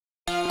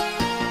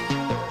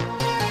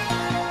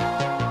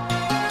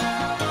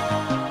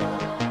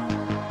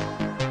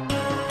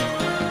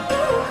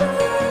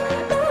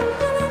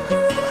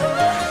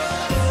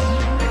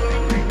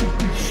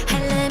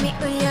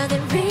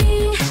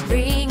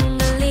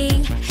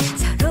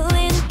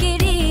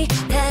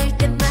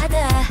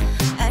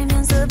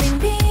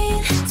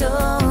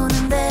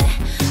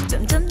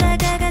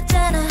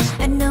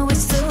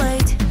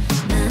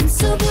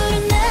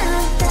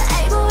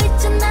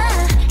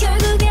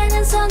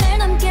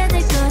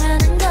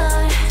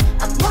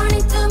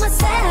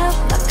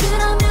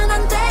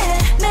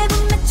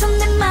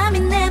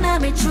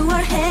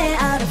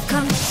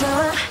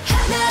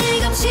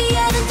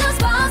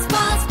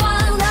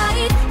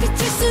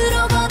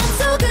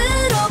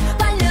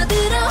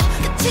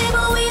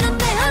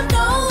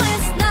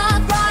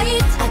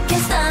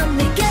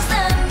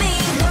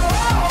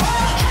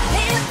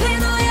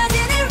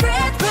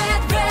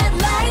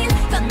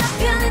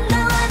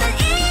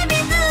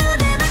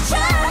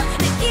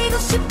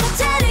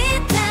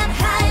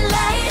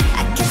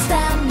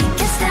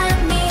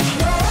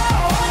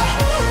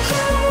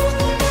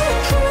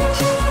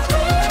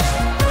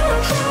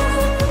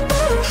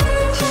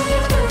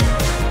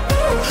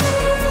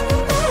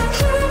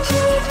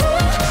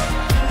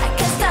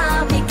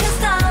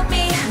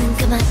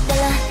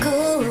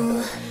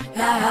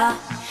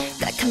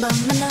but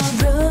no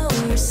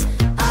rules.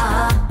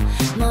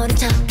 머리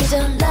잡기죠,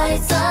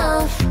 lights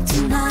off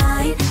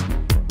tonight.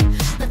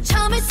 너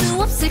참을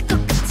수 없을 것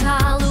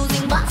같아,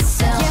 losing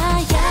myself.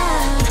 Yeah,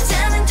 yeah.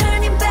 이제는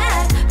turning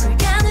back.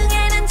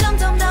 불가능해, 난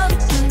점점 더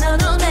깊은 너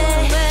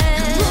눈에.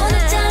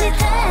 문을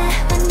짜릿해,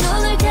 난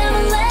눈을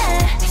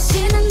감을래.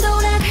 다시는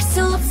돌아갈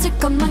수 없을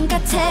것만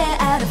같아,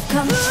 out of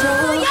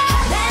control.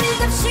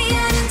 나를 없이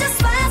하는 just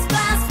spot,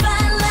 spot,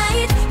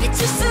 spotlight.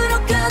 비출수록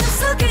어둠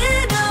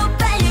속으로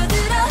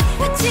빨려들어.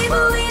 같이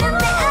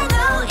보이는데 I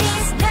know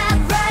it's not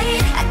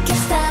right. I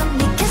can't stop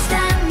me, can't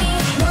stop me.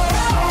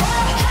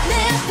 내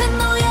앞에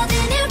놓여진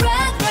이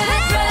red,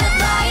 red, red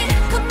light.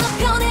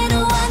 건너편에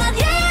너와 난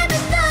예민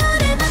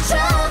너를 맞춰.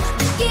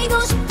 느끼고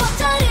싶어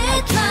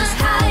짜릿한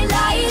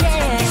highlight. I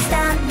can't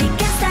stop me,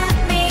 can't stop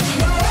me.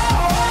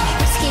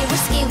 Risky,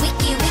 risky,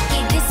 wiki, wiki.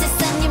 This is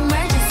an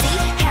emergency.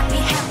 Happy,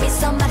 happy,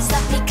 somebody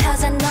stop me.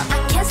 Cause I know I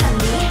can't stop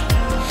me.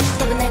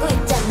 답은 알고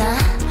있잖아.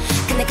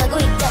 근데 가고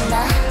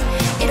있잖아.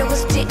 이러고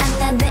싶지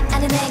않아. 내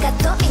안에 내가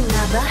또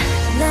있나봐.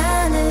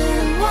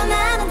 나는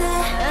원하는데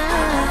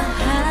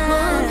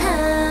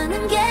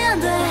원하는 게 안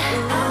돼.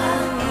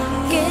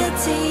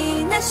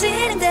 끝이 난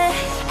싫은데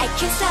I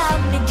can't stop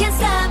me, can't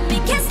stop me,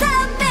 can't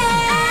stop me.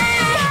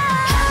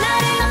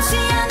 나를 없이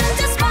하는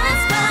just spot,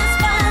 spot,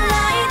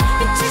 spotlight.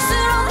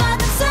 비칠수록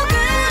어둠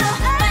속으로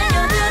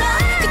빨려들어.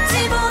 끝이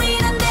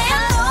보이는데 I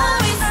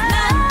know it's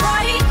not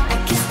right. I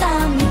can't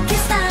stop me,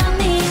 can't stop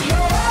me.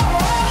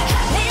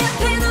 내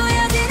앞에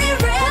놓여진 이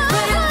red,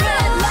 red,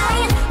 red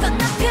light.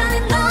 건너편에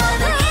너와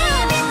나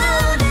이미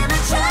눈을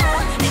맞춰.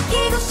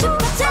 느끼고 싶어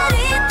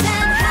짜릿한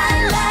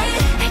highlight.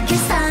 I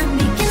can't stop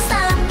me, can't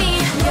stop me.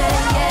 Yeah,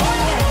 yeah,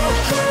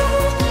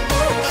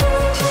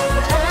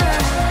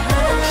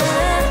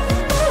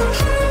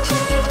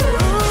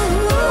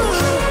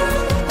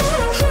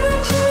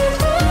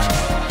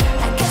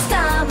 I can't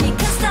stop me,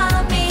 can't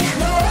stop me.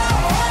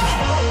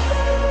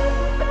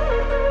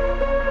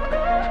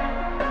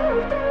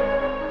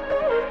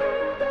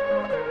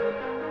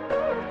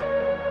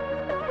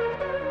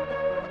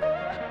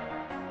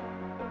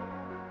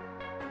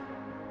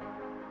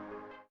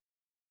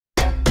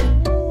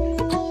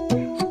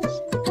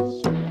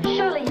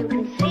 Surely you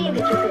can see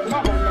that you could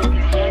never make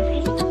her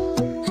happy.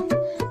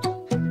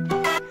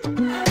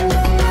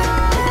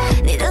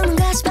 네 눈은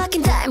같이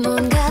바뀐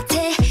닮은 같아.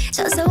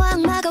 천사와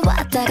악마가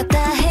왔다 갔다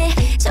해.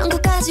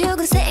 천국까지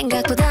오고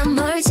생각보다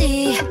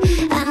멀지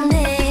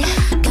않네.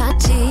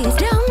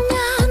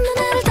 같이려면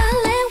나를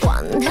달래.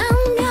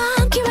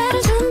 원하면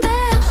기회를 준대.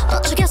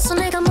 어쩌겠어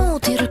내가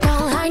못 이룰 걸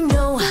I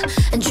know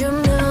and you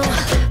know.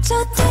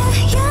 저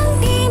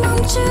태양이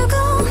멈추고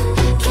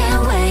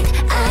can't wait,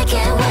 I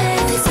can't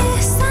wait.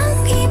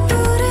 세상이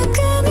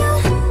부르크면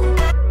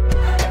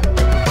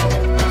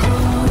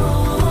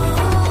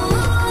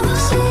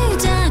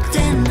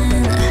시작되는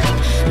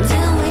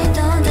Deal with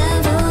the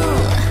devil.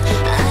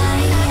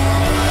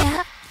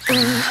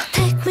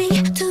 Take me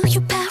to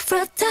your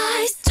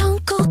paradise.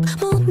 천국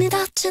문이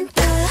닫힌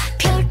듯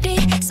별이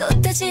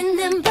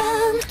쏟아지는 밤.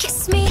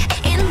 Kiss me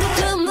in the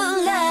blue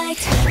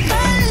moonlight.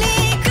 빨리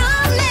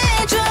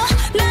꺼내줘,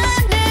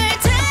 나를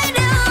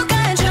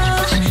데려가줘.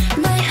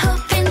 My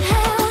hope in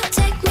hell.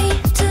 Take me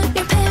to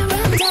your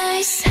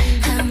paradise.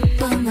 한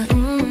번만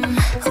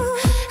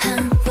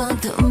한 번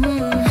더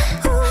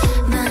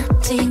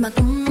마지막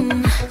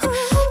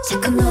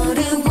자꾸 너를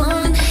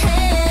원해.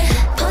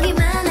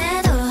 보기만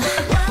해도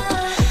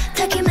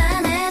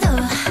타기만 해도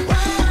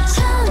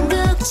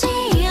천국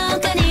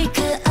지어가니 그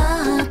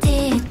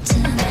어디든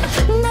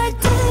날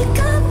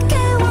뜨겁게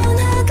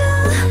원하고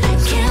I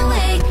can't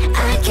wait, I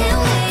can't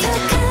wait. 더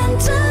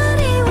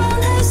간절히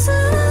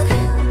원할수록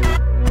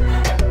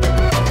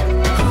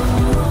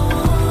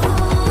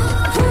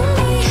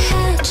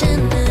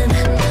불리해지는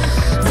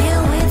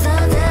Deal with the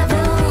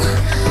devil.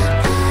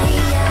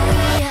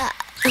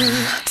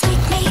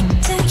 Take me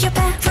to your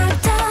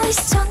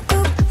paradise. 천국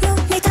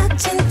문이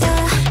닫힌다.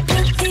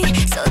 별이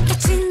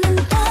쏟아지는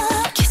밤.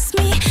 Kiss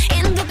me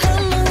in the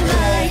blue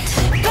moonlight.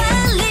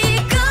 빨리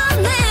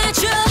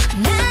꺼내줘,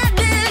 나를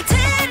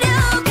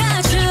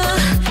데려가줘.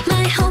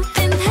 My hope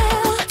in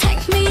hell.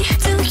 Take me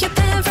to your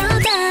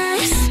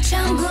paradise.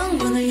 천국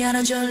문을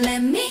열어줘,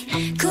 let me.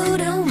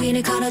 구름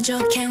위를 걸어줘,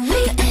 can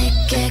we.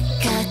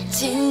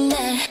 너에게까지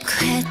날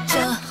구해줘,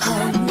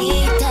 hold me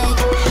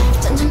tight.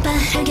 점점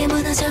빠르게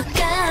무너져가.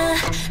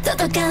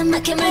 더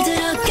까맣게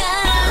물들어가.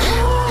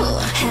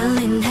 Hell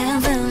in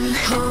heaven.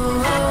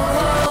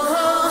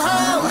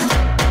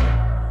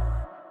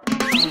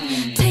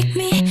 Take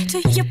me to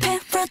your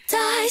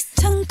paradise.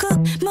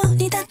 천국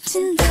문이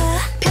닫힌다.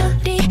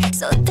 별이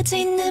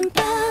쏟아지는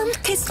밤.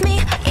 Kiss me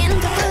in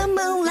the blue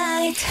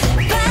moonlight.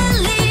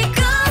 빨리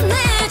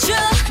꺼내줘,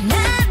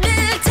 나를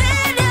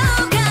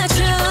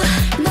데려가줘.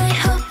 My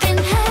hope in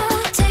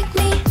hell. Take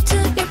me to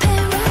your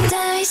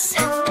paradise.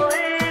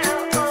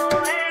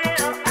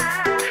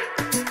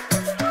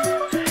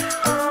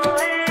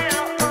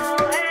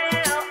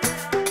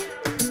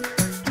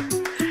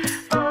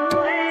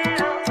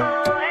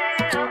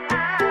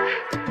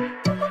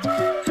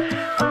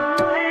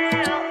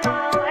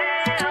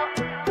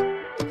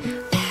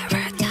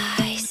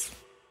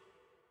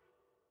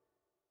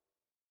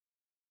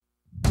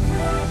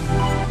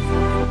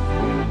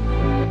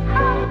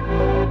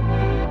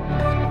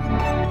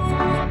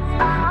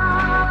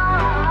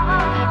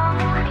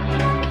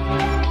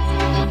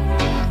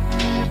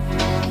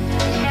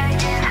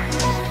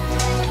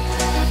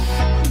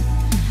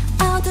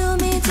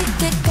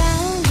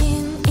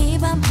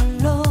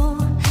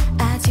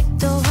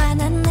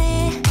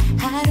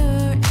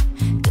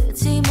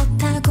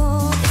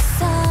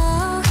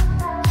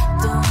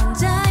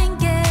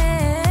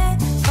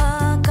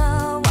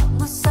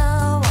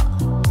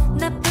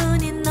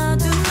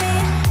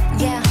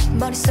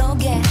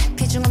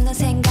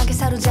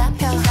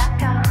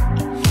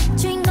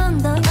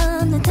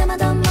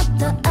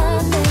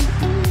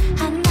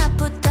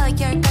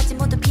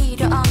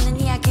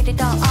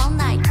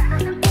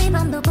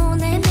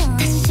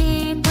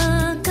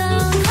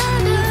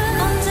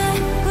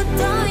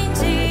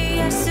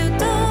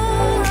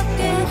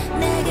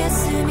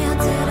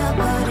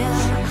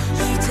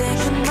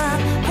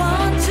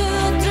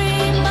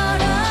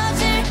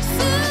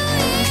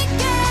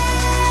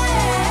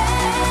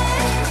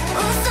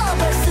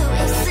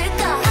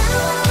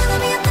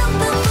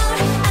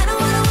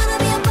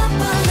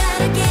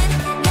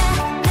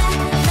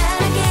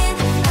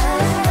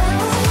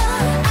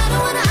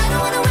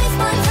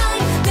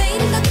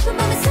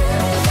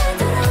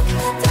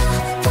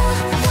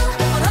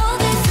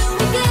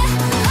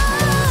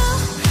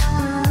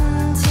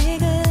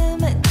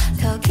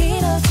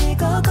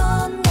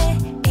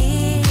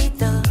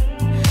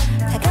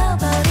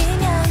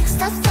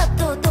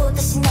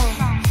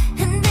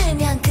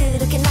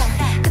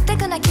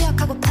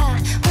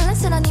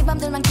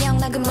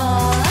 생각나고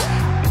뭐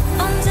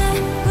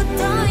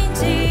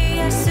언제부터인지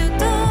알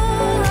수도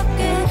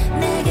없게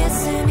내게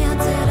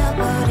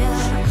스며들어버려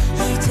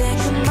이제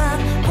그만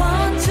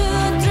one two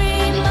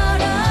three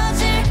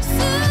멀어질 수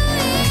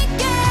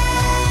있게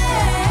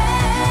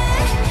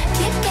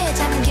깊게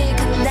잠긴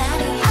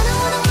그날이 I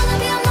don't wanna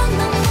be alone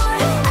no more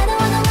I don't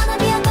wanna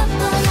be alone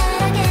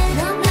not again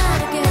no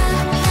not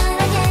again not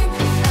again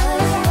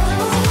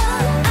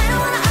I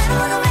don't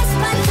wanna waste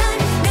my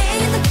time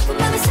매일 더 깊은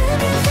맘에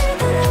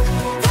스며들도록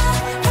더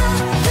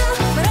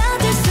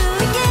멀어질 수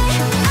있게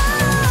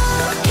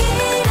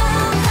이런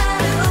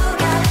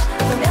하루가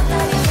또 몇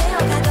달이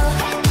되어가고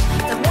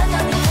또 몇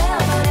년이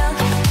되어버려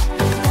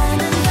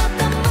나는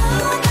어떤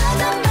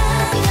무너져만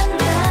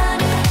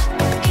간다는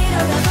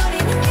이러다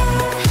버리는 게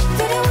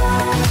두려워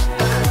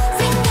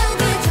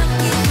생각에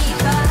잠긴 이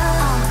밤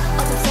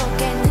어둠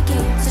속의 느낌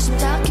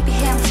수심적 깊이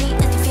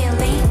헤엄치는 이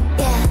feeling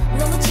yeah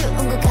너무 추운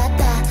것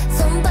같다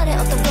손발에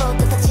어떤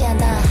것도 닿지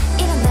않아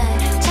이런 날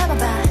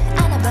잡아봐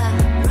안아봐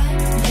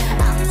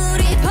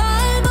아무리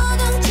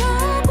발버둥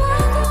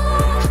쳐봐도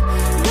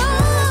No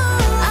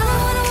I don't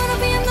wanna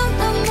be alone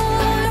no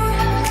more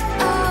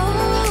Oh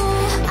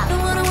I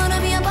don't wanna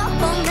be up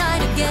all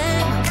night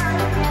again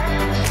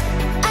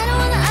I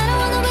don't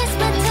wanna waste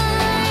my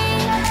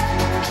time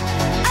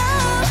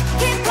Oh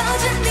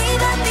깊어진 네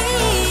맘이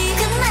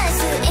끝날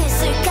수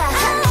있을까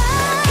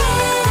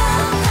이런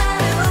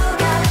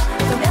하루가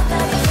또 몇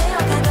달이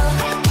되어가고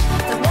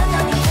또 몇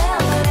년이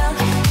되어버려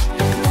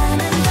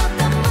나는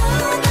어떤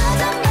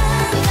무너져만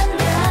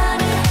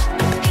간다는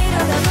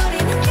이러다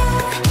버리는 게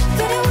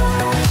두려워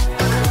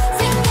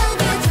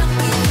생각에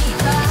잠긴 이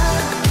밤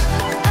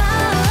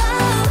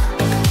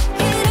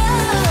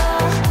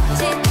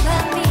이뤄진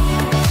밤이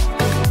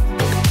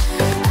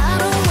I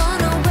don't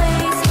wanna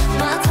waste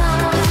my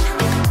time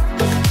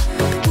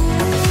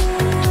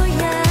Ooh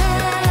yeah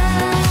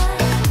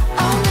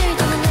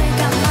오늘도 눈을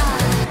감아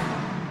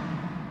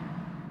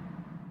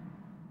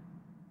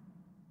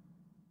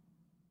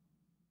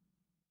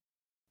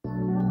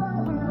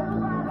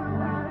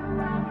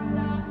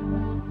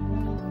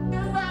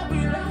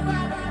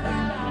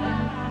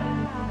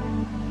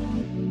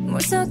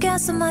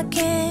물속에서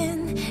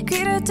막힌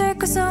귀를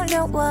뚫고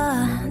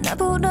쏠려와 나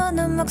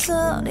부르는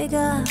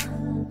목소리가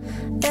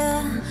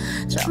yeah.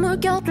 저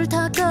물결을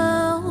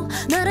타고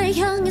나를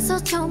향해서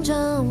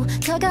점점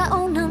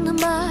다가오는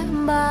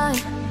말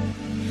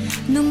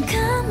눈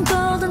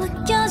감고도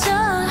느껴져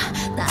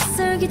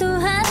낯설기도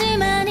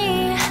하지만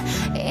이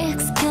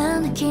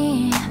익숙한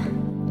느낌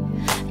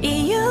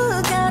이유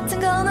같은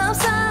건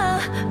없어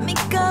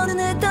믿고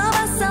눈을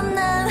떠봤어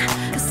난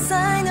Cause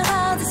I know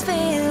how this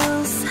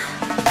feels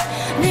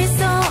네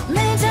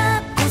손을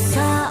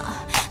잡고서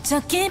저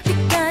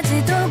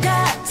깊이까지도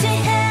같이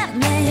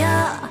헤매요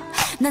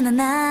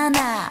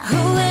나나나나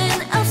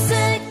후회는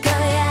없을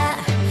거야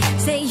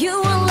Say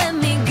you won't let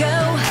me go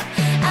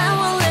I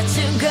won't let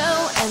you go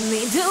And we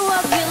do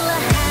what we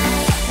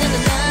like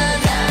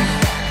나나나나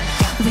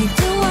We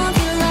do what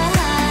we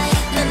like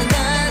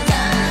나나나나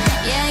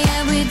Yeah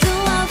yeah we do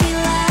what we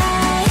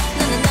like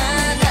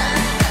나나나나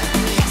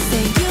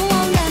Say you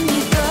won't let me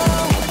go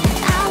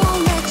I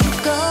won't let you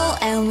go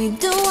And we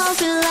do what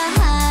we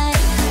like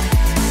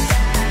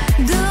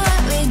Do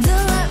what we do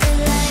what we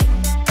like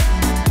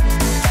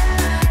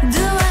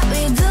Do what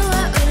we do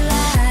what we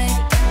like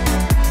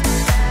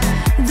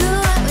Do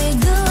what we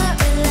do what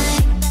we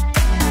like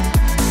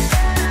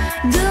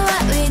Do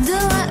what we do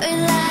what we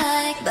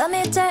like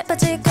밤이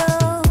짧아지고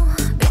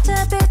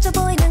비춰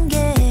보이는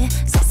게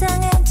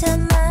세상엔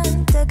참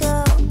많다고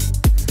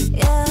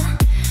yeah.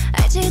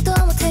 알지도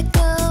못했고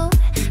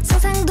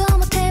상상도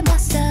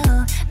못해봤어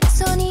내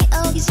손이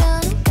오기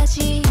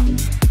전까지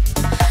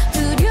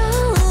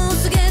두려움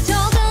속에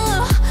젖어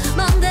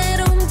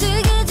맘대로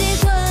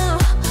움직이지도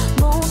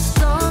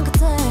못했던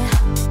그때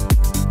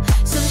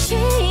숨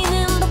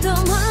쉬는 법도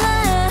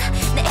몰라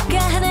내가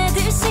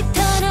하나둘씩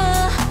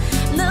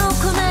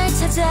털어놓고 날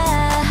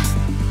찾아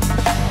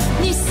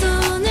네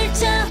손을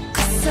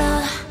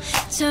잡고서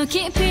저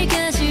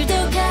깊이까지도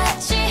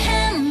같이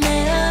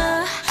헤매요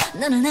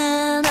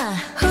나나나나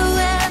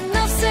후회는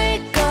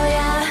없을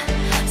거야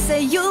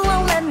Say you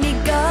won't let me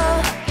go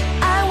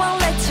I won't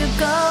let you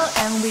go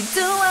And we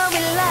do what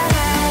we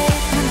like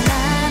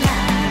나나나나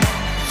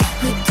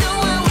We do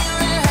what we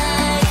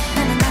like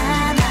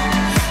나나나나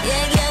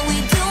Yeah yeah we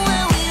do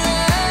what we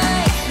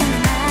like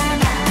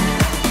나나나나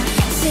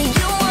Say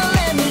you won't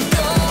let me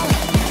go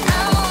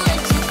I won't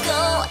let you go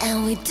And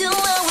we do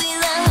what we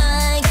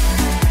like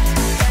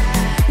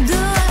Do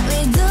what we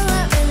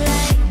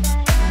like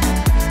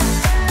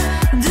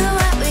Do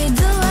what we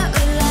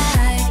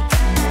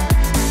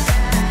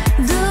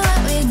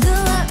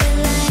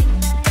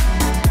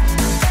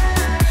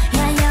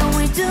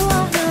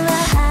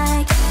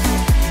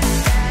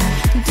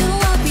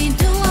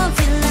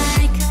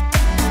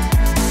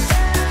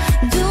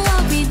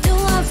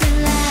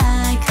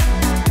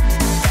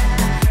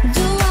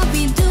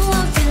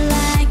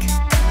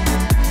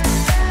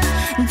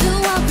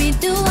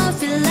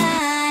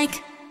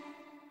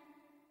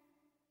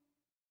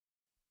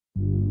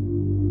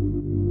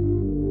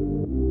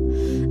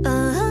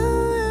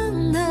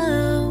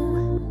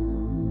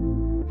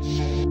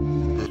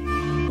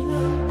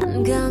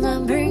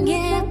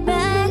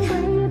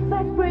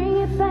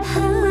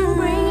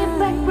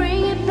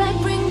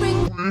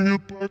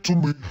back to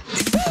me.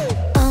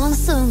 어느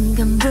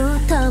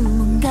순간부터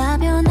뭔가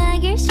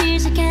변하기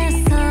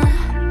시작했어.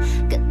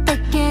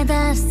 그때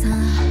깨달았어.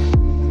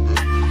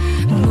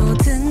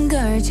 모든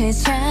걸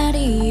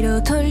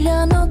제자리로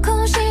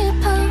돌려놓고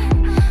싶어.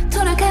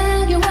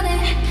 돌아가길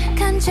원해.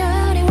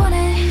 간절히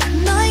원해.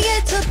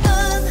 너에게 줬던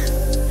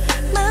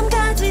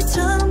마음까지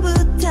전부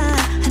다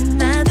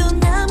하나도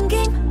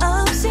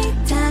남김없이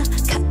다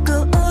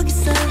갖고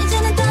오겠어.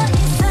 이제는 더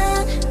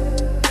이상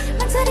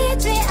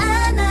망설이지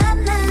않아.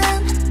 난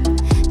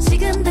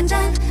지금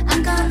당장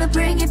I'm gonna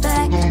bring it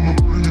back.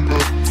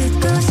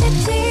 듣고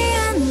싶지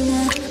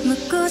않아.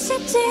 묻고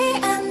싶지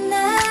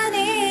않아.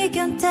 네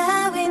견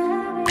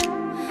따윈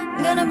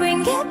Gonna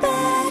bring it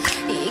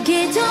back.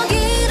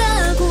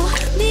 이기적이라고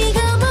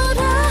네가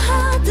뭐라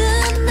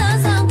하든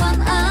난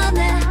상관 안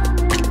해.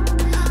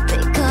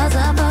 Because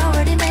I've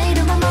already made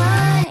up my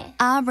mind.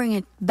 I'll bring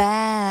it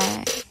back.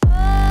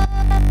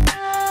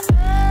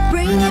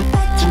 Bring it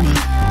back to me.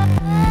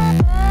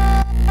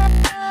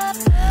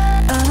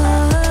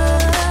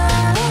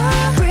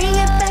 Bring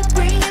it back,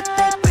 bring it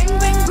back, bring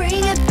it back,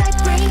 bring it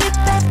back,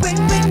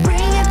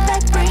 bring it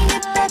back, bring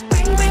it back,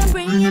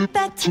 bring it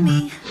back to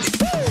me.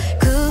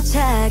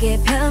 구차게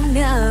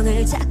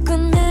변명을 자꾸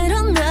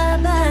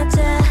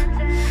늘어놔봤자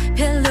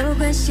별로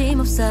관심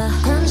없어.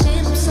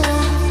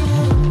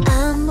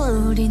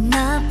 아무리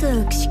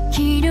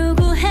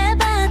납득시키려고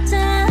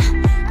해봤자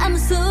아무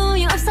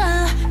소용없어.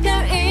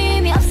 별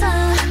의미 없어.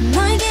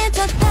 너에게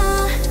줬다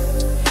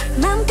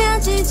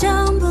맘까지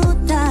전부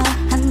다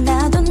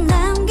하나도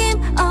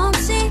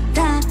남김없이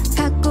다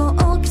갖고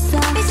오겠어.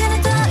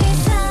 이제는 더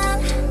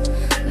이상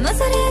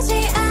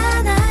망설이지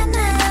않아.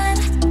 난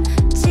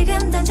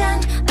지금 당장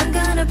I'm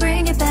gonna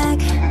bring it back.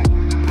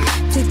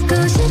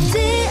 듣고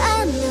싶지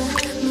않아.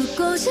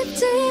 묻고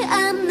싶지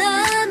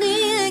않아.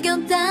 네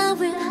의견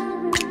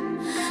따윈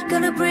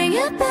Gonna bring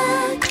it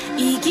back.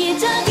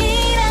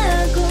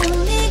 이기적이라고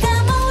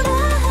네가 뭐라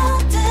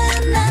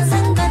하든 난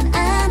상관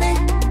안 해.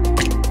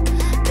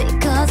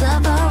 Because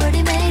I've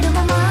already made up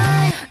my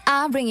mind.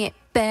 I'll bring it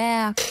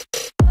back.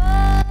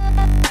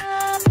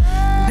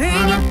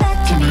 Bring it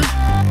back to me.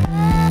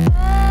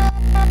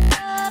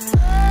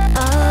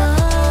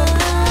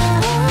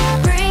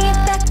 Bring it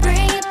back,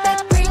 bring it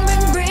back, bring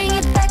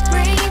it back,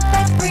 bring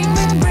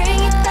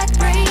it back,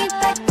 bring it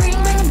back,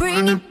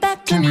 bring it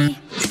back to me.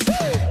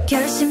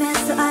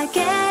 결심했어 I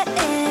get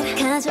it.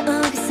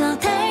 가져오겠어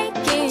take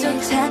it.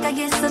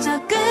 쫓아가겠어 저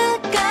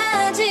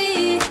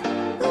끝까지.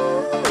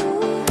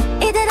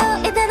 이대로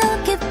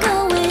keep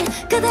going.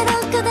 그대로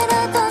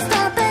don't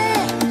stop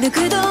it.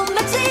 누구도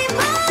막지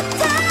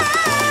못하고.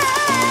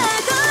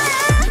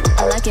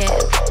 I like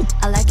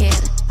it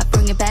I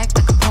bring it back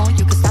like a phone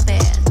you can stop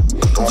it.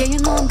 Yeah you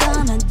know I'm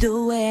gonna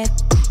do it.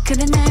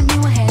 그래 날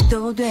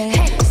미워해도 돼.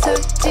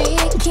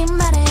 솔직히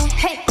말해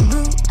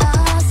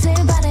무엇을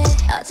바래.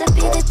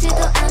 어차피 듣지도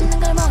않는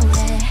걸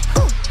몰래.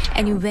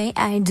 Anyway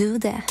I do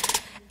that.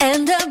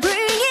 And I bring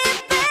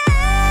it back.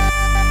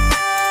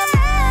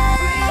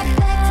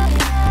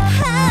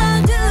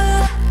 I do.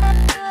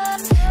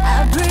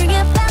 I bring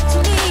it back to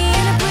me.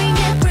 And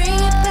I bring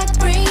it back,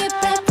 bring it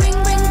back, bring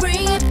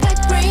it back,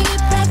 bring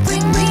it back,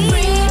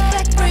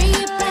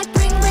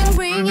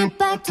 bring it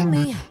back to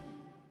me.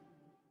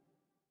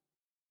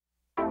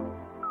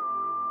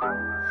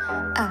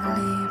 I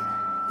live,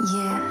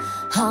 yeah.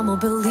 I'm a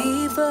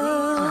believer.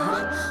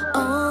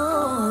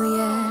 Oh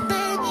yeah.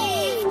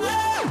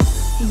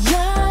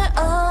 You're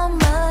on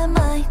my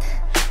mind.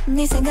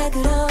 네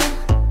생각으로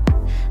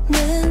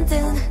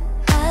눈뜬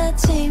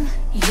아침.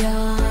 You're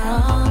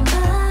on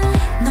my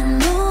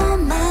너무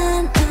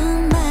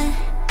많은 말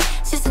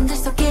시선들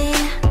속에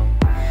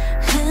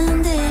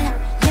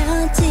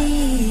흔들렸지.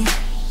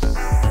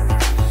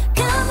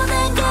 Come on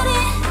and get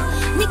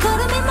it. 네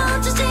걸음이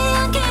멈추지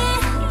않게.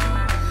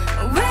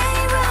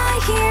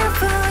 Right here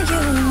for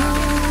you.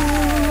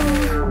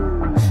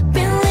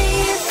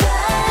 Believe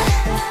that.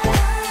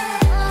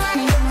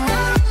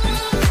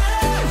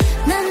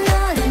 난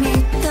너를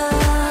믿어.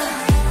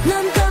 넌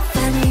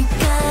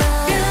똑하니까.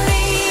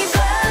 Believe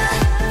that.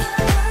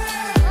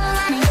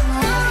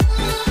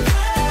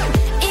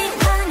 이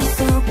환희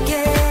속에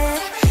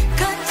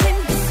거친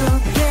빛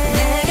속에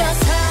내가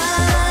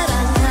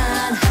사랑한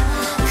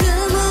그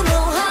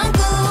무모한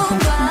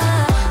꿈과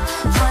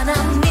환한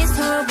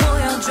미소를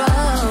보여줘.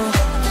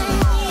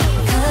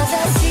 Cause I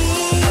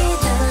see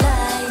the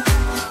light.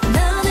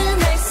 너는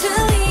알 수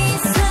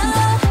있어.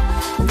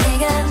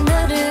 내가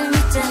너를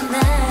믿잖아.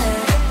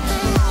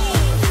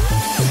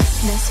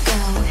 Let's go.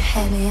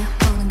 헤매야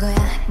보는 거야.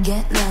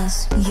 Get lost.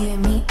 You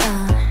and me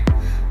on.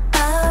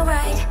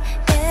 Alright,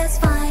 it's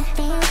fine.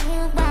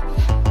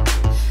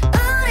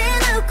 우린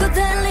웃고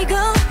달리고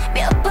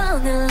몇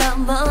번을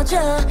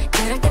넘어져.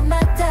 그럴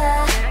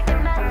때마다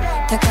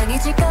더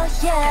강해질 거야.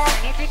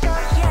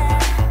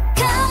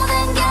 Come on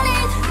and get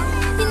it.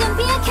 네 눈빛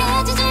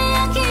약해지지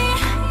않게.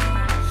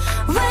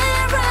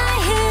 We're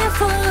right here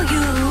for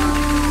you.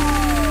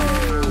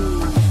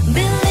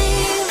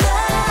 Believe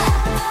that.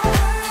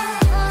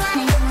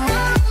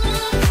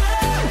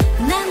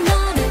 난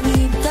너를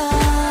믿어.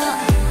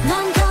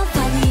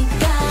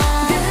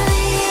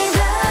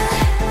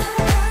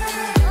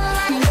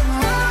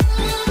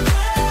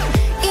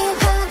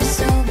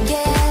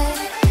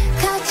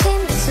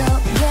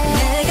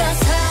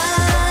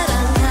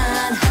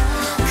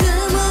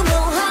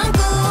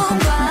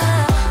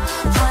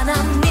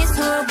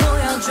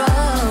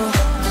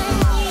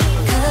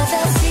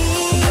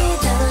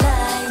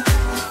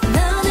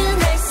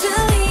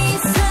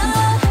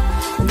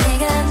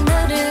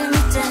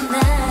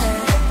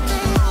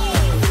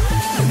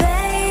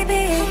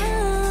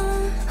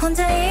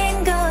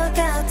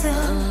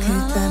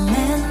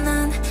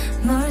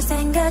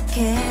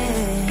 생각해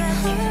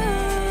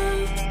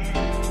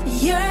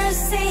You're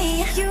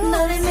see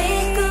너를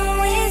믿고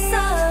있어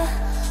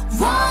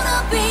Wanna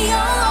be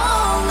your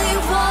only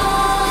one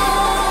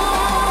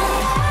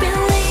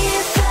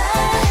Believe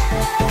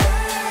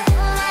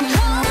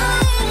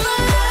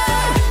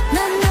난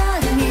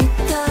너를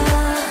믿어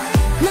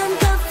넌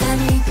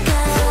똑하니까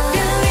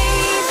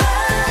Believe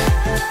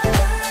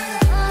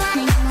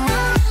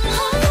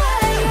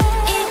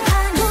이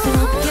하늘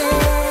속에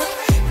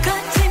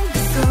거친 빛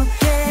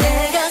속에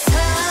내가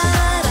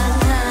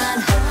사랑한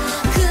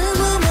그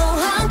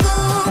무모한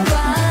꿈과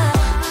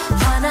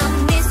환한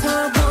미소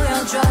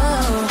보여줘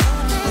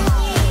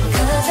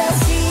Cause I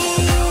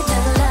see the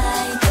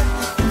light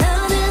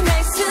너는 알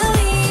수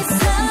있어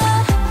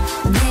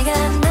내가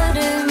너를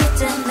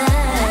믿잖아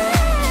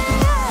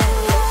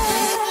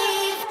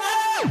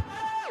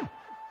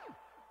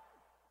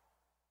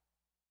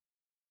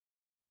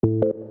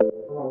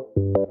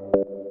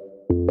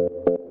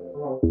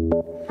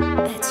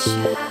It's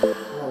you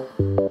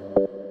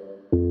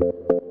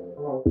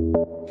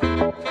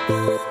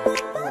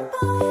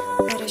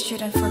But I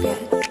shouldn't forget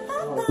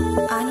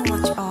I know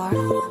what you are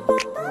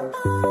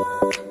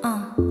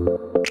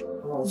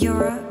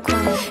You're a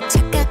queen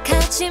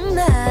착각하지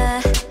마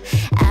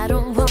I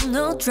don't want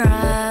no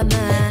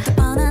drama 또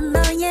뻔한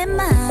너의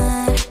말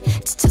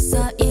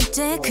지쳤어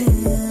이제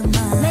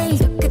그만 매일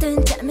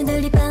똑같은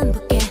장면들이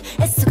반복해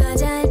애써가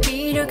잘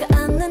필요가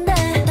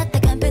없는데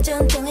딱딱한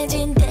표정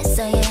정해진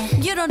됐어 yeah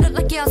You don't look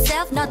like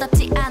yourself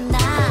너답지 않아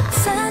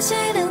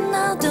사실은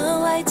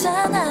너도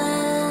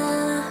알잖아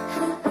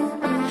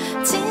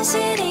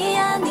진실이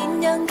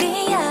아닌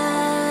연기야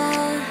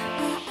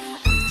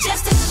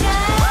Just a show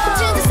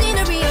To the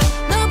scenario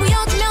널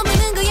보여주면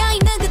되는 거야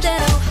있는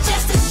그대로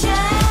Just a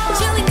show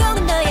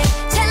주인공은 너의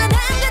찬란한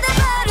그대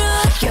바로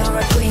You're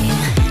a queen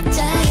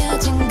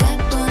짜여진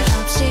각본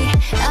없이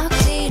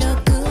억지로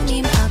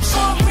꾸밈 없이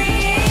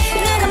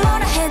누가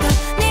뭐라 해도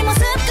네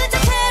모습 그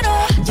자체로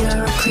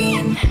You're a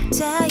queen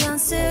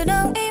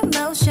자연스러운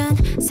emotion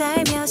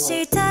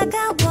살며시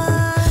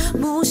다가와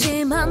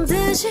무심한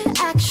듯이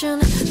action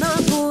널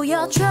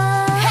보여줘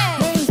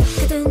매일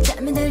똑같은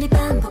장면들이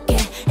반복해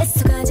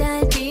애써가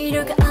잘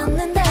필요가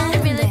없는데 It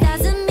really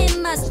doesn't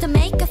mean much to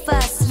make a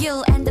fuss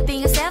You'll end up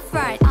being yourself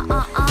right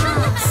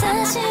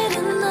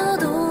사실은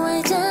너도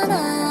알잖아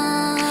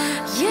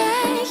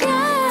Yeah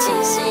yeah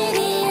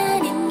진실이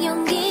아닌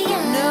연기야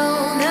No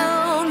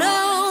no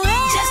no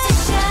Just a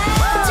show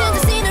To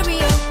the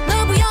scenario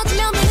널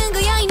보여주면 되는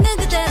거야 있는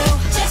그대로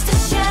Just a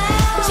show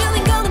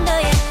주인공은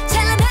너의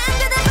찬란한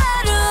그대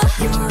바로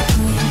You're a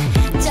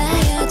queen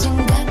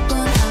짜여진 각본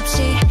없이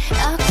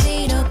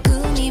억지로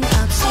꾸밈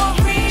없이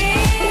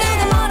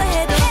누가 뭐라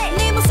해도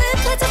네 모습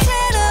그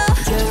자체로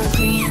You're a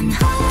queen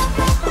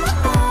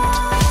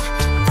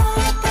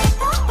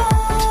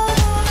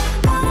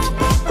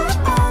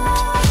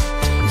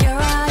You're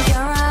a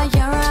queen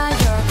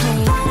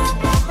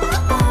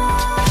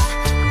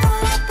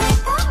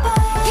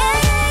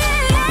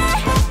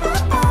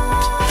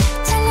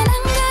찬란한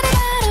그대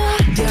바로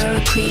You're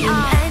a queen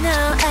I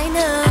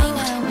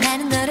know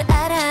나는 너를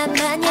알아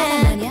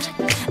마냐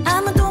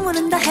아무도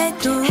모른다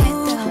해도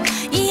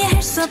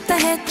이해할 수 없다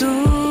해도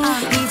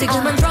이제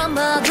그만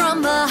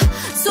드라마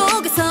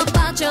속에서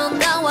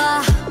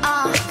빠져나와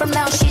From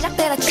now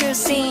시작되라 true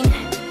scene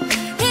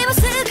이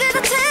모습 그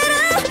자체로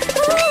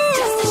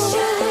Just a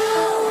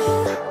show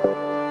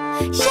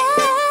Yeah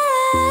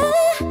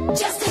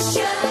Just a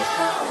show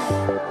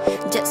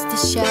Just a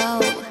show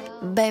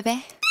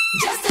baby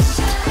Just a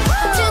show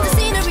To the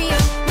scenario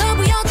널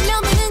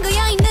보여주면 되는 거야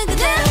있는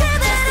그대로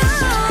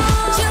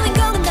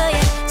주인공은 너의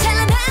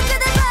찬란한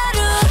그대 바로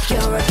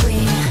You're a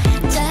queen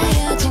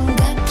짜여진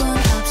각본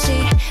없이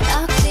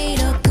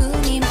억지로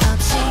꾸밈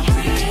없이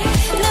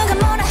누가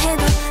뭐라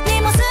해도 네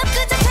모습 그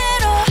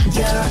자체로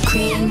You're a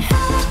queen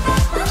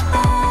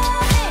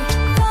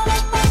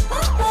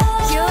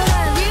You're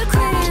a real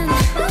queen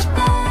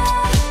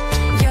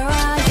You're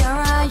a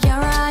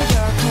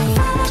queen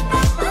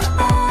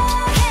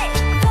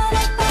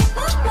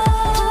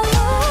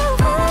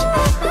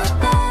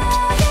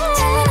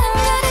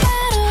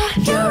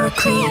You're a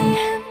queen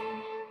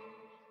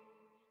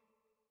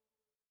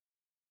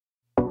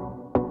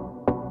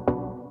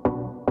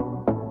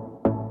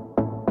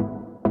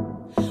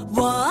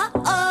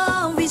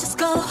Whoa, we just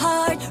go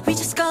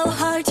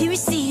hard till we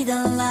see the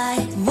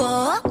light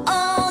Whoa,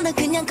 난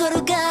그냥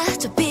걸어가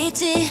저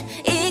빛이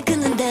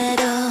이끄는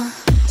대로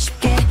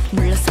쉽게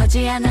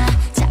물러서지 않아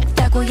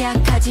작다고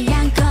약하지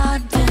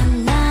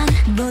않거든 난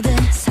뭐든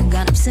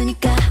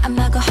상관없으니까 I'm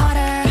not go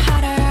harder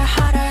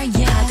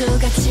yeah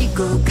파도가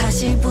치고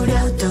가시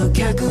부려도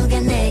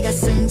결국엔 내가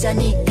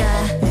승자니까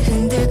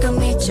흔들고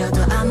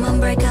미쳐도 I'm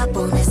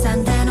unbreakable 내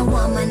상대는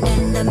woman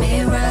in the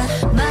mirror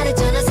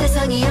말했잖아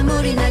세상이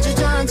아무리 날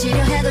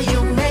주저앉히려 해도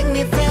You make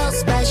me feel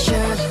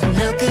special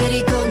너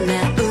그리고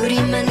나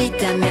우리만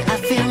있다면 I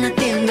feel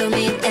nothing don't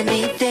need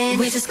anything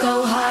We just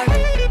go hard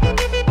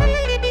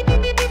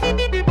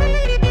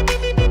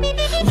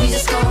We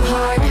just go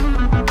hard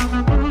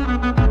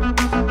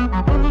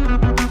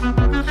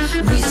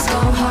We just go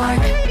hard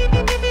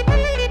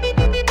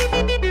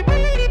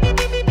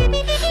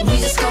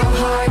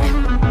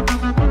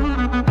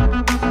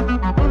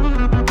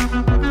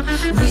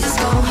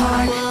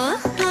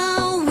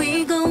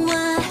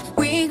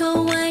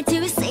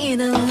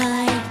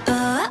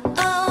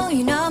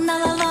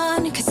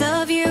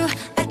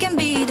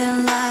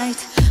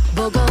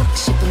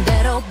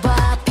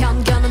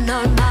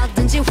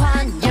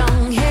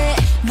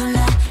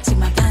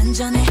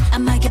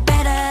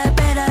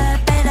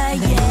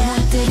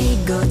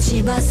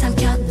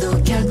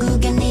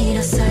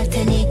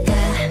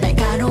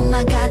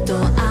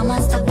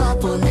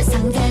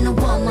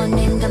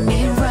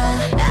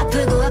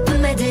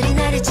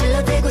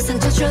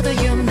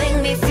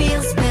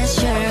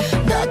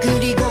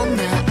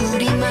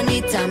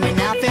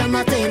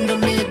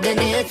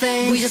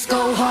just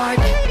go hard.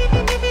 We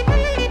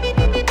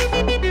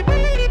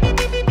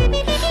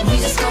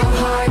just go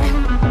hard.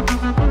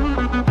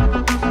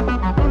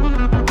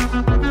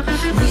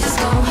 We just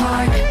go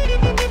hard.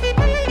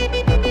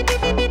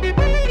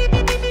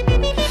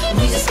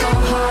 We just go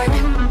hard.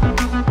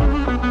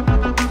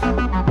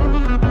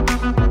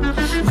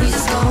 We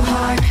just go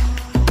hard.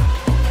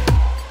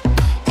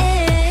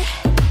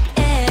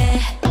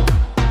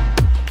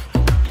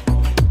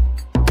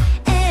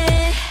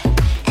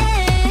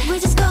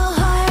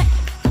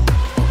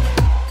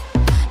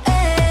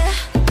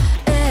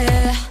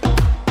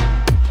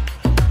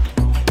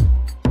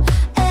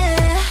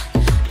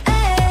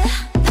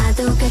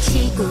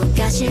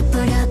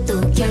 싶으려도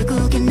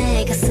결국엔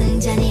내가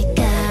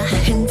승자니까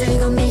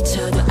흔들고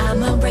미쳐도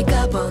I'ma break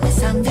up on 내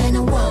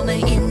상대는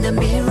woman in the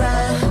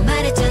mirror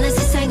말했잖아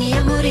세상이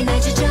아무리 날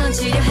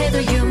주저앉으려 해도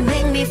You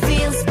make me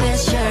feel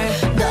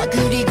special 너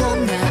그리고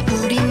나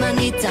우리만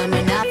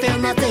있다면 I feel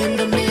nothing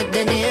don't need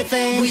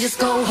anything We just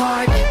go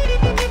hard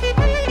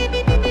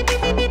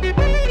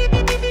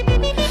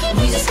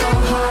We just go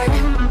hard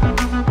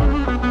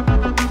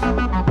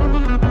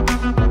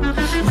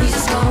We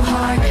just go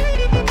hard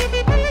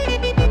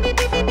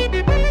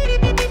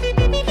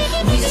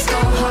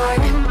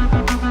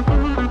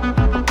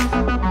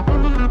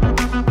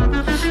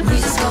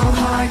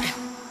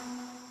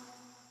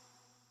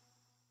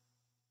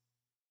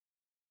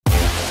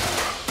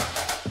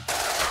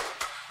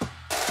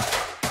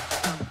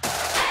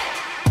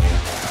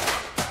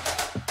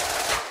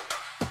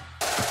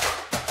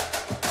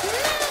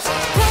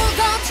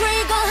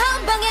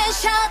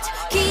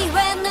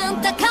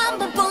기회는 딱 한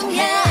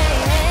번뿐이야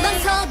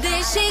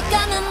망설일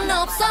시간은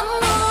없어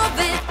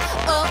Move it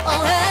oh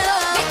oh hey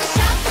Make a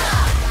shot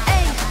clock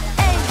ay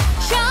ay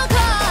shot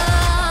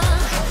clock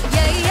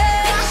yeah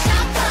yeah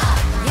shot clock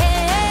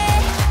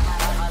yeah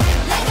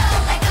Let go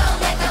let go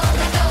let go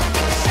let go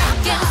Make a shot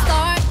clock Game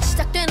start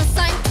시작되는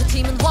sign 두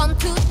팀은 1,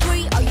 2,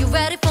 3 Are you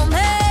ready for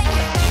me?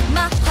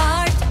 My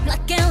heart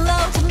black and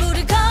low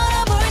전부를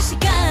걸어볼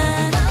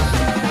시간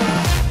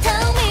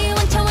Tell me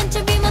원쳐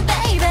원쳐 be my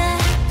baby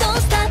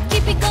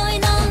Keep it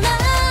going all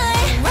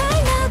night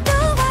Right now 또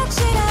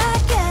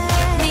확실하게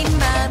네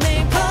맘을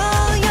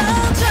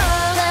보여줘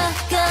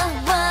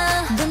다가와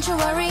Don't you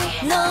worry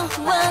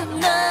너와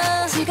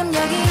나 지금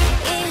여기 이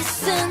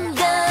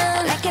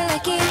순간 Like it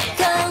like it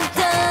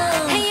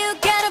countdown Hey you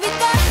gotta be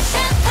the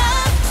shut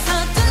up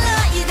서둘러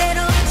이대로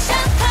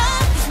shut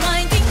up It's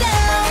winding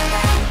down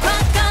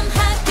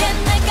과감하게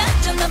날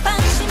가져놔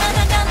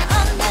방심하다간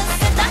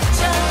어느새 다쳐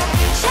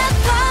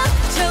Shut up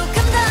조금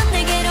더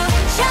내게로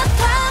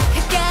shut up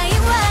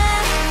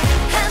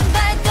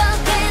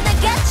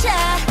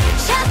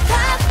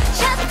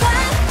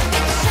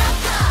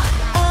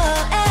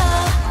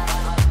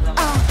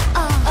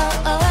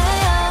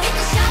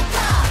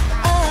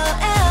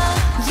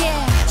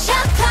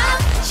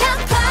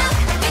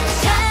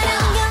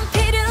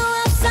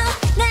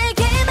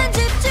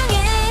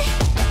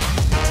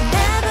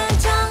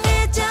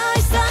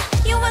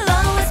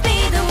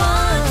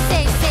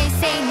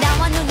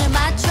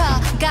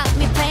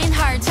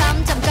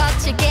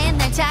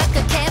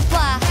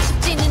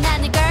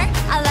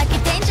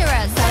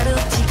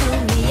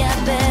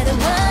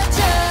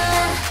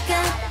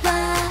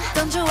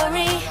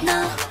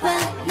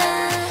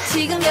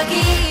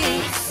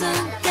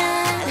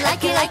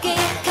Like it,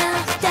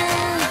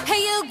 countdown. Hey,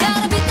 you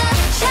gotta be the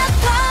shot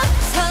clock.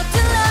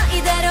 서둘러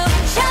이대로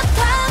shot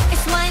clock.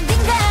 It's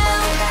winding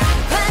down.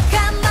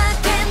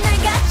 과감하게 날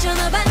갖춰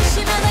너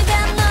방심하다가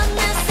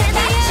어느새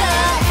다쳐.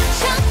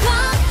 Shot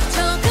clock.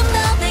 조금 더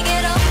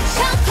내게로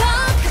shot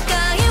clock.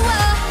 가까이 와.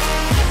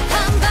 한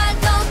발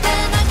더 돼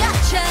날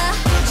갖춰.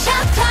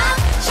 Shot clock,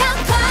 shot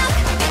clock,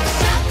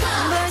 shot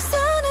clock. 벌써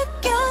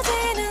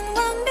느껴지는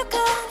완벽한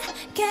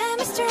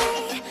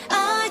chemistry. I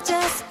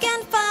just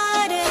can't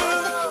fight it.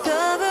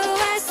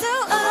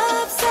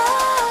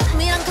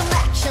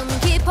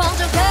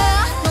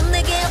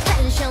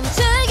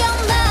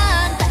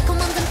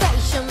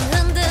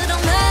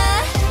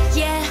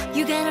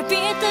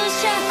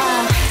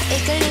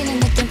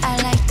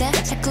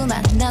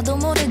 자꾸만 나도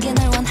모르게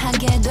널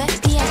원하게 돼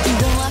피할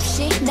틈도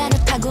없이 나를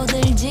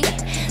파고들지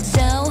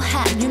So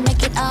hot, you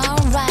make it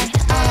alright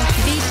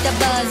Beat the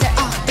buzzer,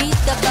 beat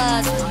the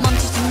buzz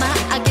멈추지 마,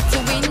 I get to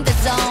win the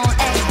zone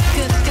ay,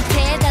 그 끝에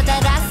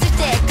다다랐을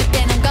때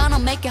그때는 gonna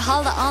make it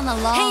harder all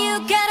along Hey, you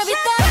gotta be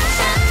the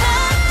shut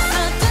up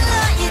서둘러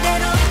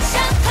이대로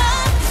shut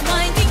up It's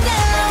winding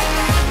down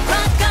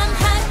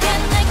과감하게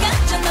날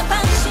갖춰 너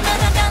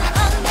방심하다간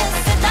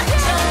어느새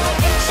다쳐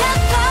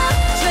Shut up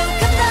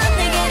조금 더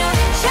내게로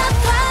Shut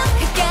up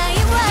가까이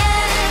와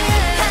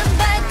한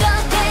발 더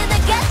돼 날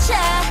갖춰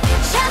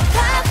Shut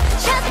up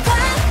shut up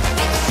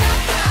Make a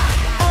shut up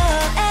oh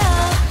oh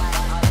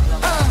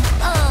oh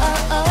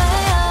oh oh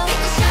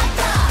Make a shut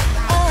up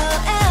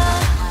oh oh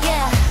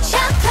yeah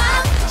Shut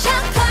up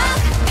shut up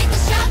Make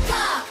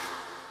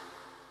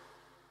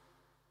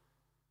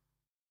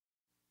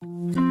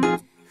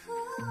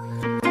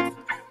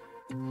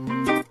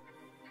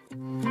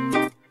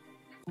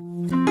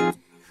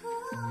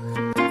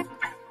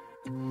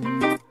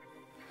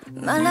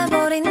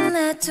어린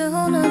내 두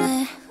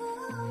눈에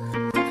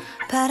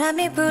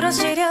바람이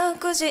불어시려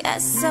굳이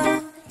애써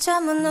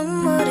저문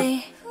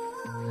눈물이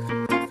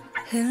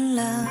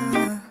흘러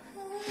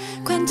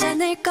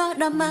괜찮을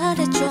거라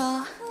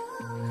말해줘.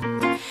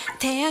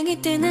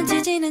 태양이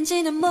뜨는지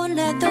지는지는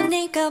몰라도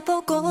네가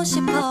보고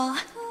싶어.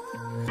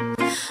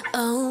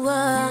 Oh,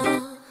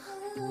 wow.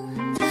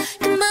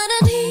 그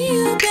많은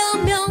이유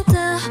변명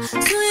다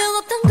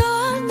소용없던 걸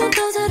넌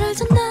더 잘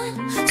알잖아.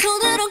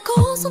 손을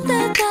얹고 손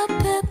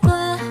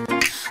대답해봐.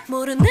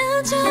 모르는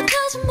척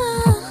하지마.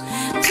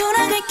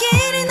 돌아갈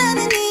길을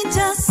나는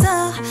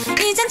잊었어.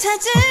 이젠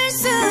찾을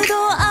수도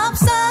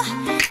없어.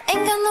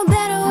 Ain't got no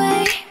better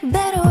way,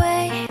 better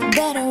way,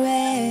 better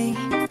way.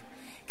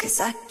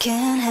 Cause I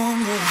can't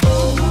handle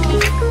it.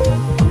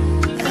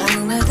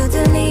 아무 말도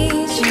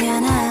들리지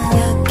않아.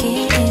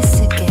 여기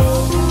있을게.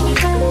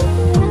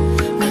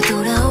 널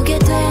돌아오게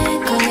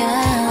될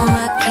거야. Oh,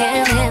 I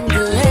can't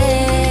handle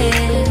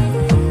it.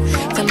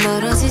 더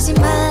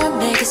멀어지지만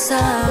내게서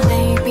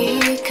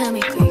Baby, come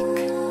here quick.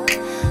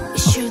 We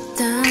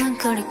shouldn't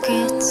call it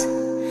quits.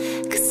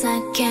 Cause I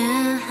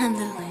can't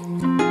handle it.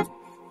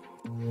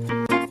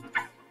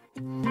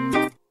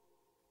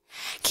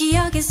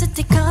 기억의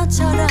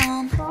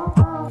스티커처럼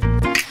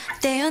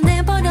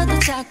떼어내버려도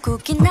자꾸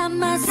긴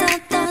남아서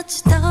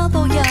떠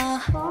보여.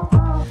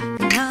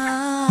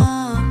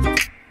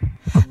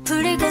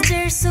 불이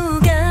꺼질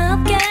수가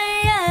없게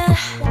yeah.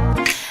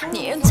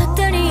 네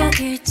흔적들이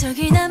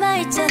여기저기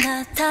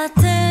남아있잖아. 다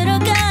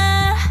들어가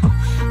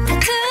다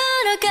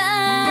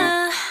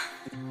들어가.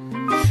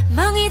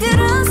 멍이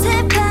들어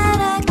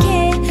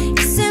새파랗게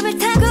가슴을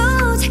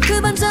타고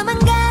자꾸 번져만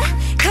가.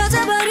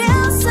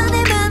 커져버렸어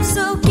내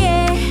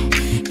맘속에.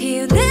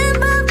 비우는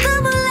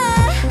법도 몰라.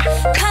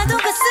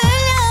 파도가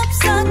쓸려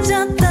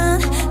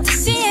없어졌던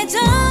다시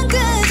예전 그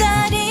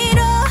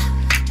자리로.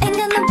 Ain't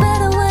got no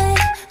better way,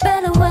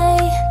 better way,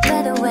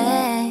 better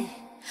way.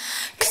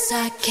 Cause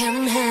I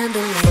can't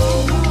handle it.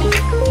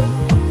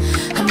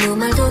 아무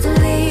말도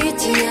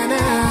들리지 않아.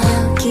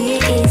 여기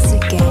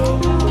있을게.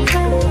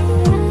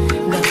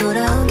 널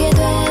돌아오게 될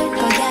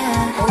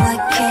거야. Oh, I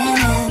can't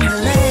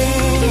handle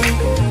it.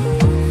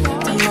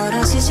 더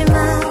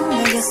멀어지지만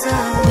내게서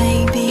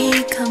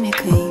Baby, come here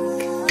quick.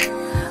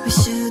 We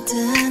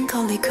shouldn't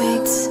call it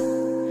quits.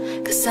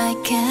 Cause I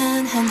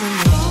can't handle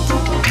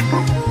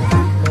it.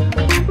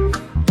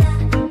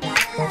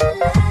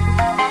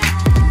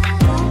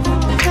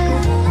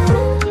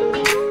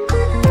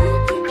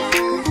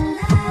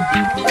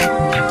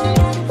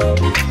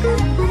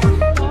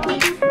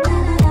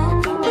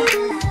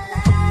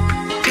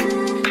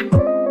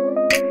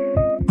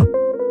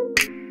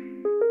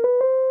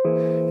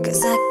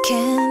 Cause I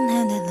can't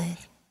handle it.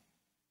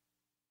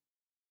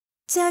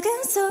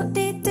 작은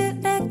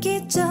소리들의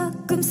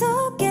기적금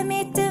속에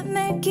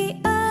믿음을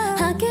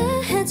기억하게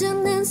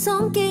해주는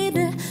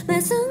손길을 매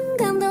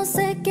순간 더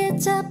세게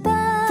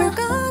잡아.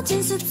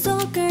 붉어진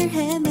숲속을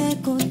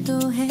헤매고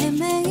또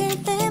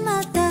헤매일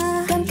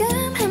때마다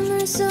깜깜한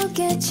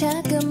물속에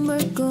작은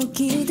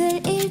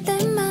물고기들일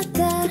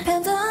때마다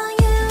Depend on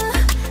you,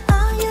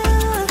 on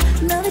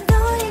you. 너를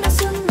떠올리며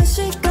숨을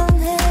쉬곤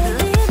해.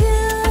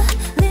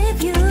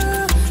 Leave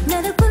you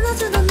나를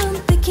불러주던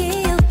눈빛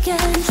기억해.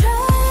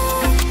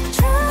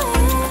 Try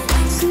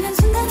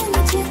순간순간에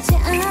놓치지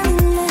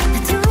않을래.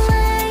 Too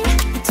late,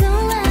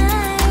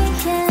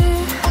 yeah.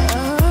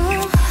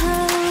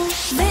 Oh,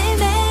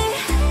 baby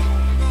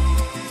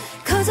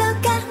커져가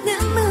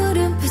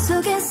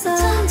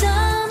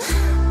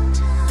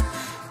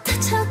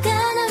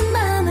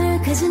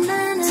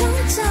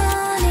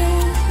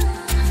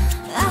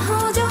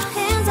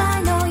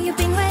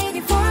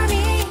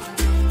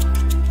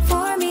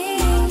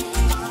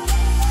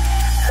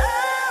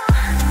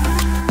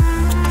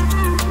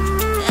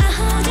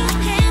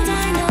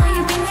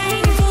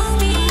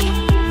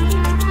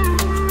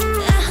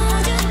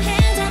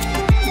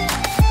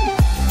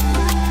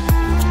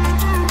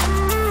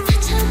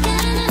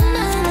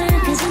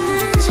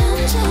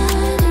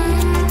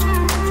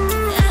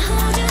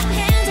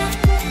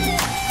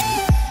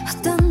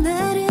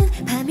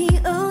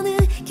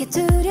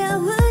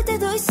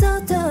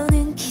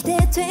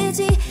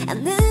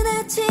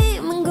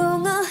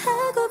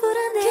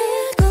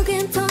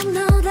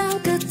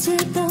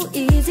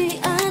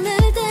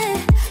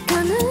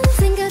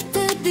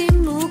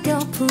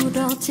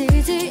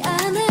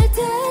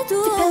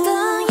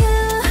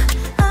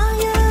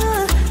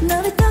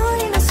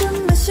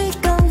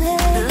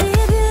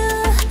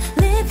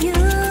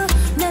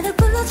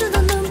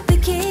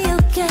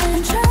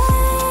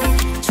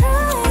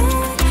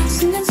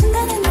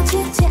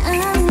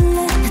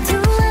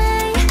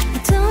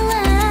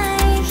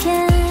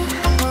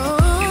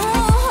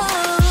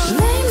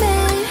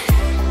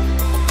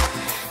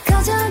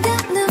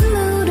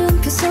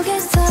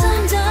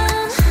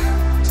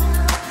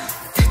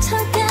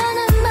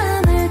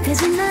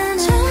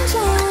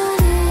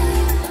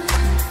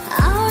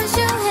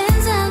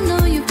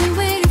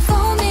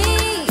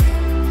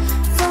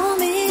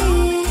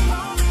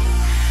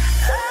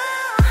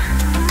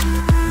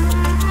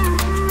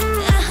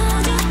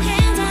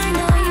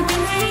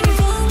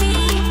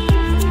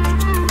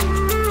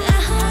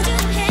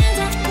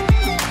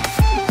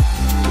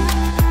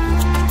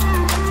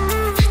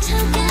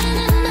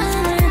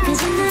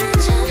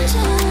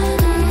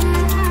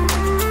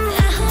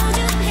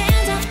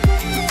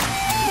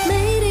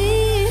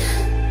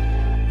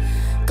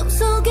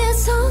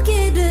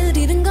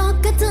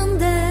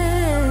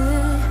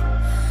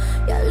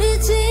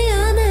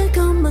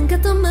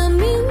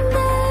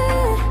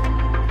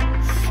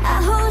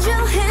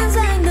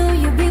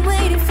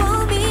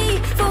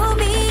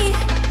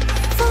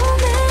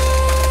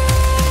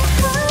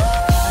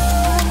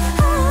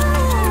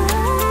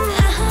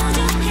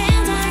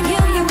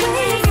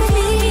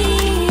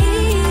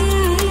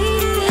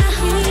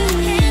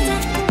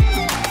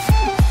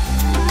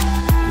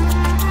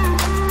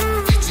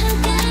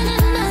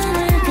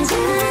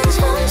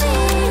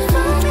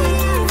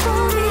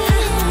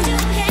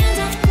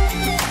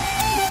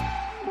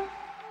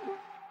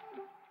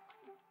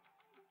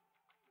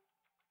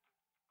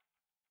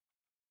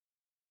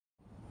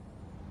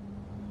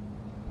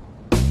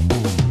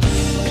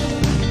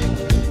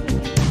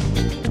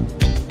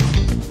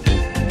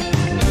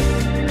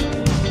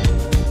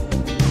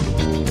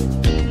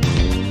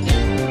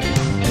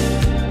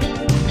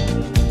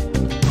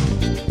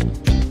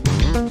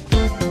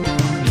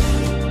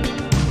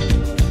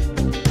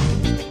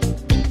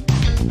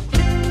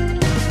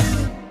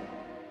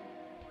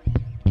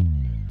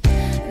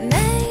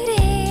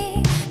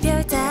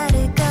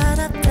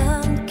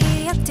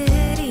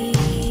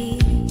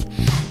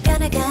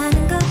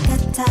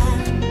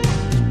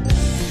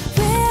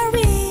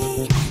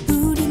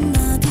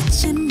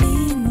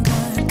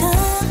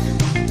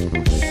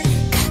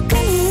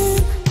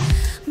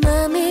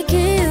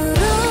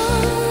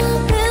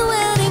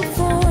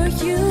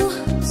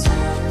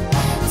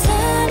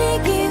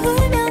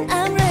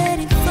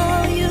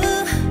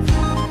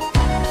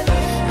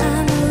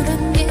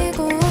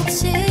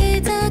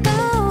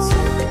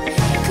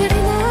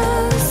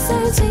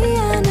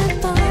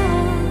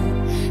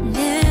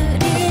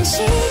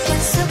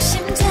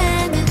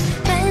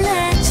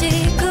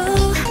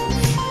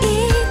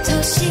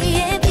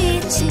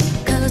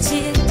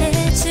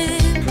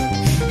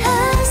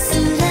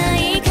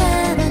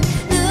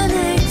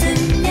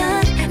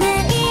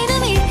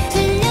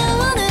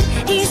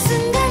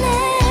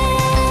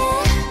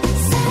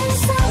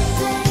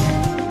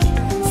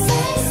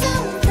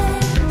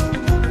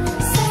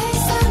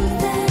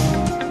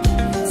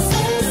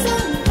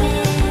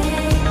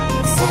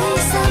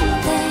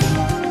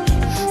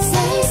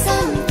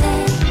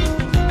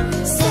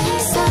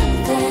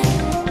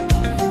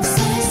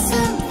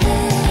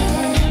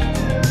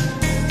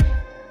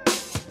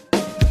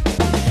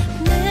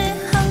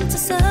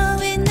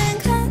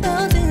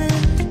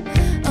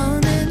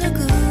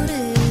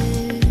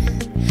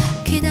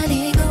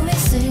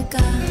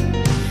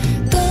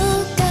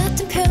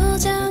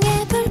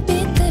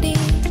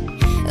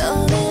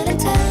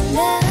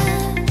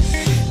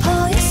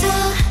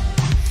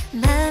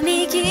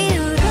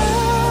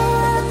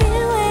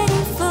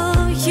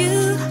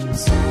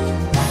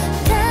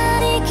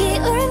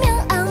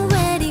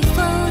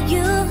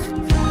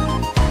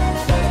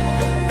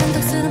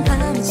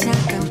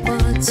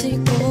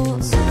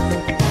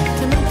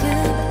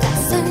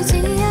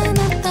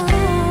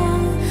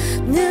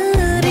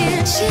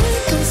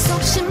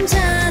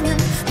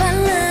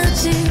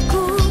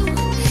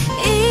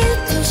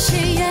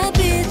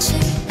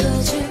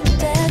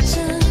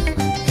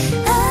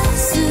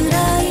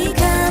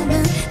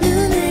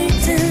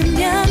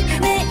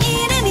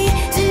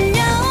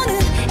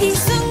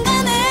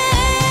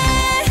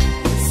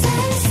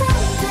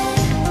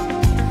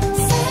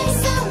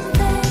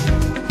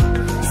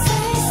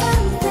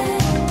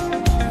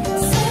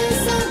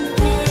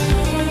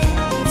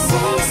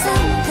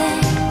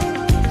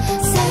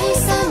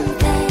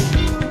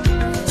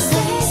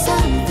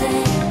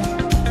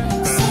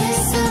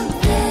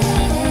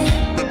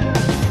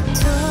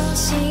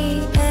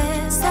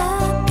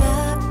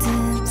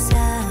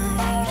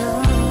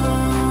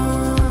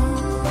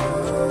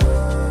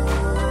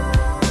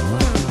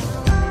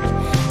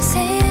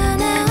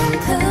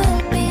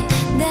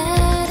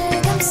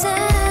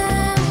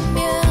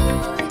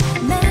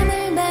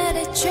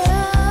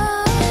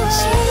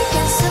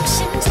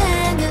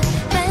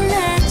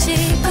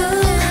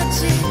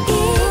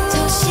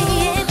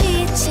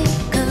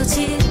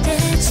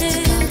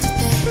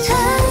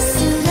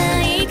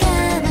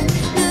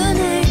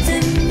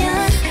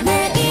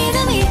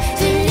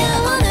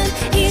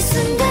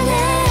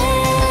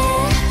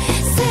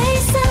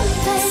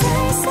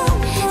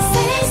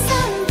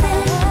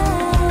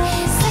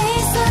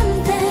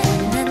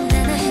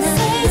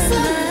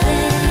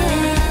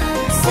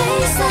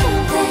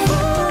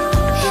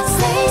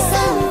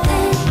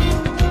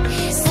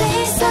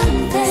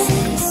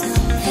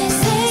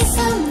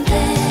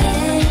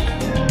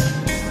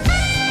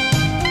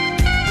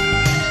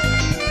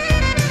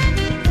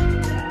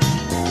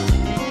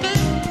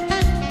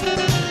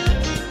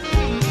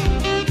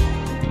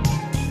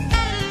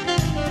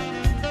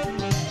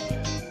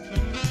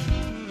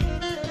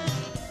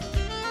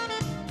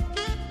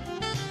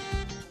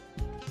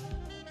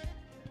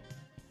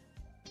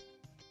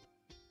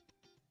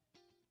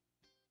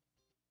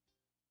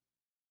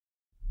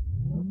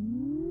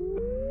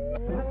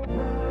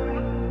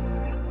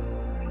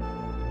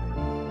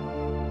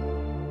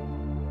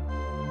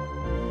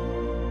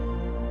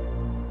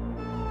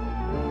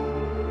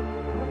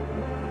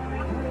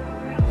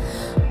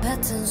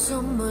같은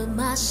숨을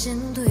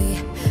마신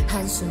뒤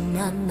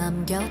한숨만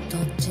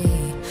남겨뒀지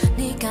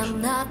네가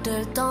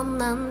나를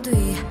떠난 뒤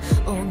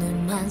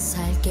오늘만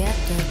살게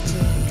됐지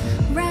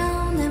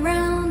Round and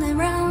round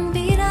and round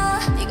빌어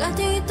네가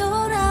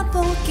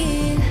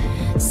뒤돌아보길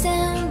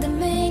Sound that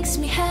makes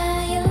me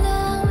high and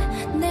low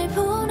날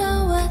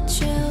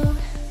불러왔죠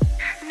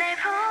날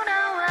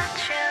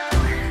불러왔죠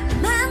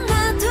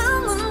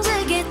만나도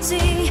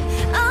문제겠지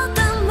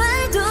어떤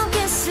말도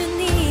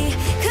겠으니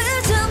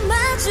그저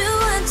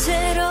마주한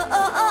채로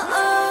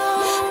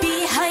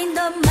Behind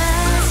the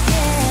mask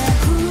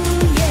yeah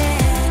ooh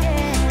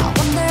yeah I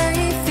wonder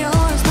if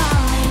you're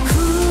smiling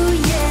ooh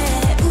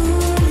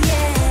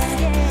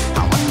yeah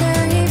I wonder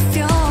if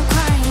you're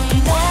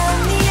crying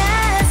Only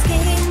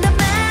asking the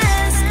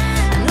mask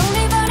I'm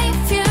lonely but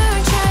if you're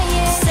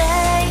trying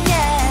Say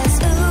yes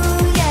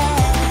ooh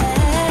yeah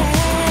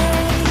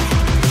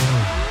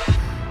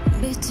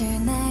빛을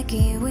내기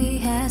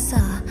위해서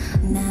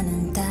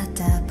나는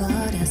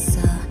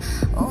닫아버렸어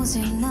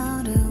오직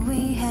너를